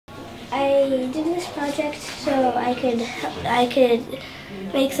did this project so I could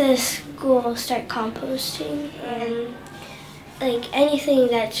make the school start composting and like anything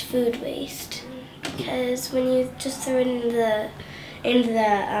that's food waste, because when you just throw it in the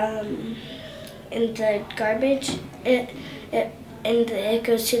garbage, it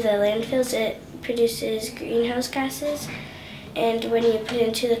goes to the landfills. It produces greenhouse gases, and when you put it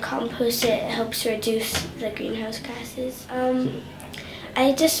into the compost, it helps reduce the greenhouse gases.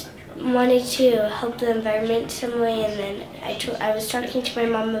 I just wanted to help the environment some way, and then I was talking to my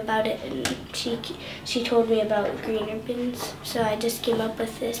mom about it, and she told me about greener bins, so I just came up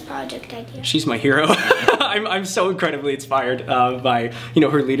with this project idea. She's my hero. I'm so incredibly inspired by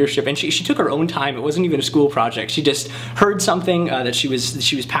her leadership, and she took her own time. It wasn't even a school project. She just heard something that she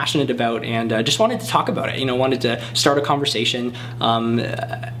was passionate about, and just wanted to talk about it. Wanted to start a conversation.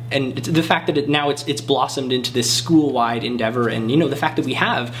 And the fact that now it's blossomed into this school-wide endeavor, and the fact that we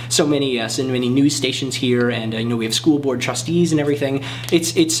have so many news stations here, and we have school board trustees and everything.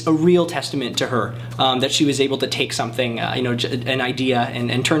 It's a real testament to her that she was able to take something, an idea,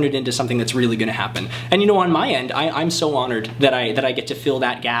 and turn it into something that's really going to happen. And on my end, I'm so honored that I get to fill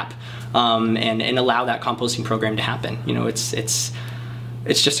that gap and allow that composting program to happen. It's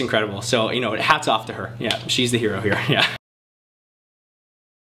just incredible. So hats off to her. Yeah, she's the hero here. Yeah.